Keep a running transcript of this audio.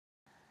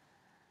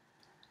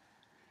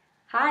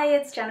Hi,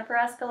 it's Jennifer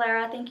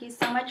Escalera. Thank you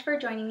so much for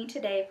joining me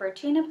today for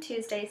Tune Up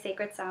Tuesday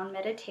Sacred Sound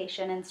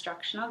Meditation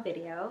instructional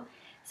video.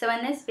 So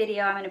in this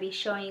video, I'm going to be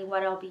showing you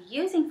what I'll be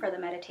using for the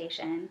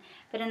meditation.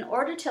 But in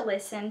order to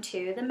listen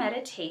to the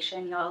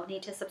meditation, you'll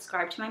need to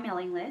subscribe to my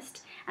mailing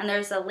list. And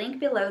there's a link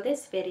below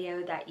this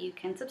video that you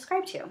can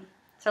subscribe to.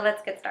 So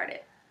let's get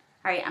started.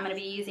 All right, I'm going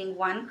to be using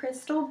one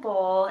crystal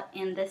bowl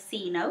in the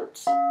C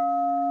note.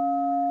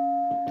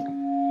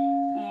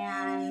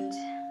 And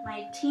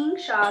my ting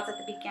sha is at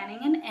the beginning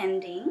and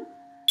ending.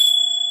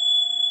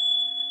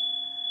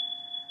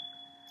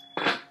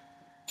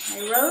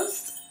 My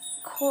rose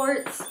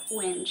quartz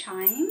wind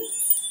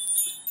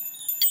chimes.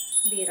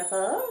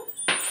 Beautiful.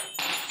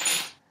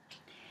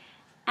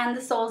 And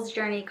the Soul's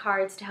Journey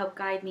cards to help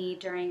guide me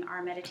during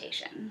our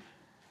meditation.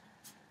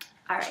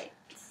 All right,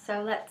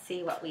 so let's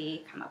see what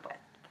we come up with.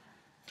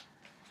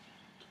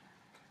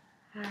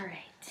 All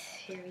right,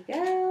 here we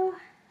go.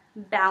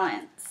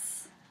 Balance.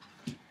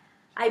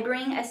 I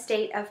bring a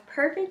state of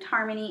perfect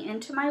harmony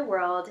into my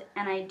world,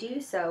 and I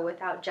do so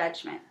without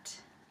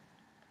judgment.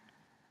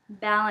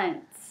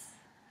 Balance.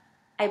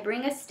 I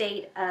bring a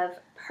state of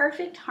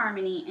perfect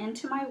harmony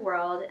into my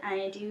world,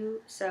 and I do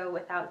so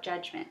without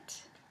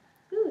judgment.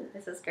 Ooh,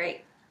 this is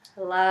great.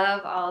 I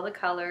love all the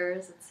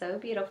colors. It's so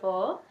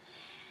beautiful.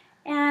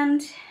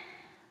 And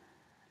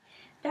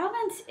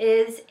balance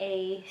is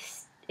a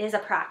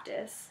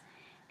practice,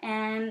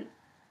 and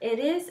it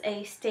is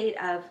a state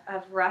of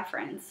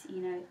reference.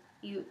 You know,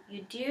 you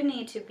do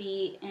need to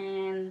be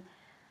in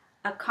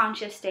a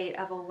conscious state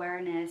of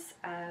awareness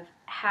of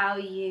how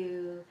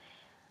you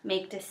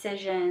make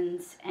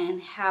decisions and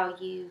how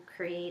you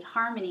create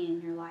harmony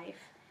in your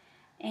life.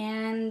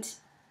 And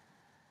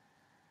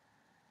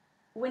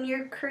when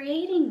you're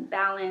creating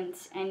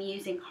balance and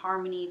using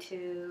harmony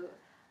to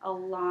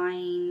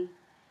align,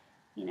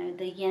 you know,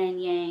 the yin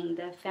and yang,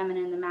 the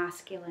feminine, the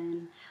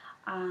masculine,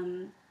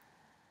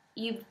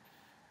 you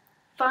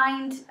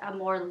find a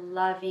more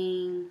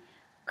loving,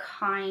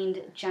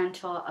 kind,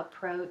 gentle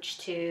approach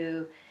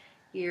to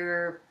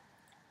your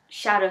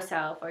shadow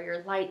self or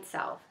your light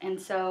self.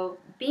 And so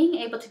being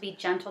able to be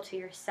gentle to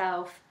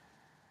yourself,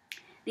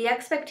 the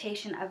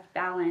expectation of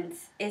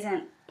balance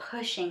isn't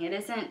pushing, it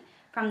isn't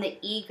from the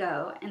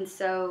ego. And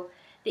so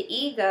the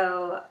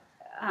ego,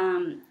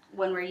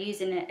 when we're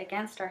using it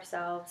against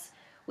ourselves,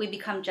 we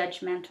become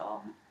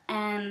judgmental.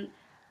 And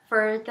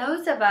for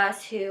those of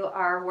us who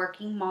are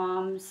working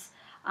moms,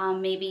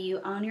 maybe you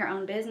own your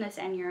own business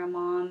and you're a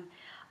mom,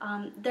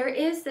 there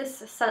is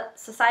this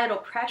societal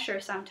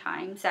pressure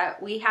sometimes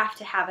that we have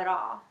to have it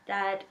all,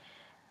 that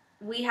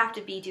we have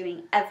to be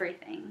doing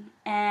everything.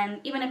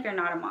 And even if you're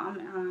not a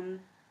mom,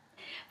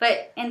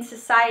 but in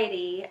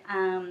society,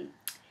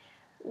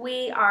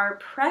 we are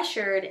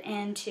pressured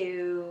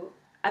into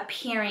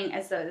appearing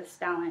as though this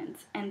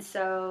balance. And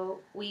so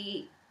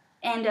we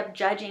end up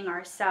judging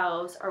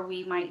ourselves, or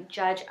we might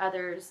judge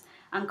others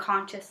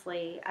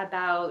unconsciously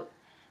about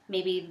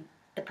maybe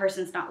the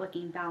person's not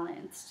looking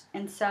balanced.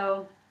 And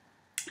so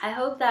I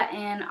hope that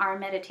in our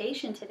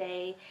meditation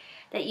today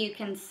that you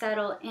can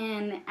settle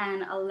in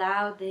and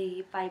allow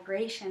the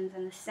vibrations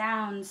and the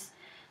sounds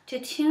to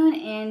tune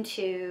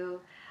into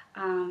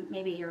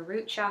maybe your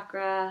root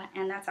chakra,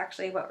 and that's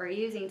actually what we're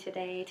using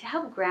today to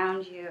help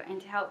ground you and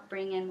to help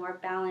bring in more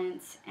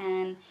balance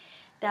and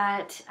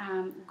that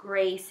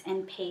grace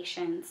and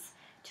patience,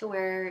 to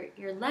where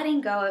you're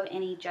letting go of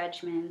any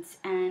judgments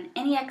and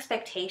any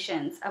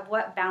expectations of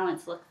what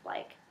balance looks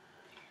like.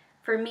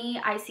 For me,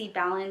 I see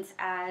balance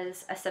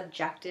as a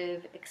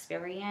subjective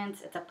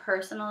experience. It's a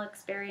personal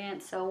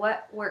experience. So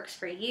what works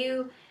for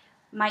you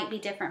might be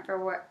different for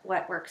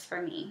what works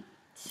for me.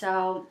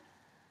 So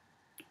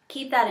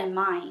keep that in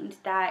mind,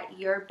 that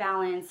your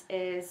balance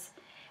is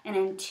an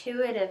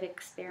intuitive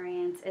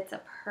experience. It's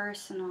a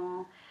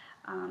personal,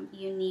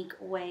 unique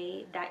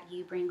way that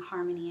you bring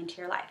harmony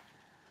into your life.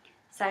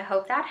 So I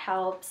hope that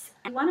helps.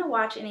 If you want to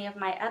watch any of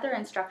my other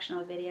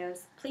instructional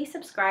videos, please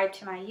subscribe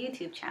to my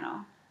YouTube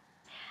channel.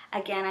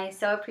 Again, I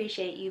so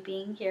appreciate you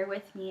being here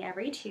with me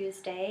every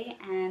Tuesday,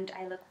 and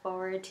I look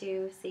forward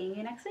to seeing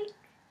you next week.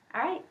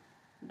 All right,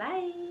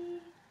 bye.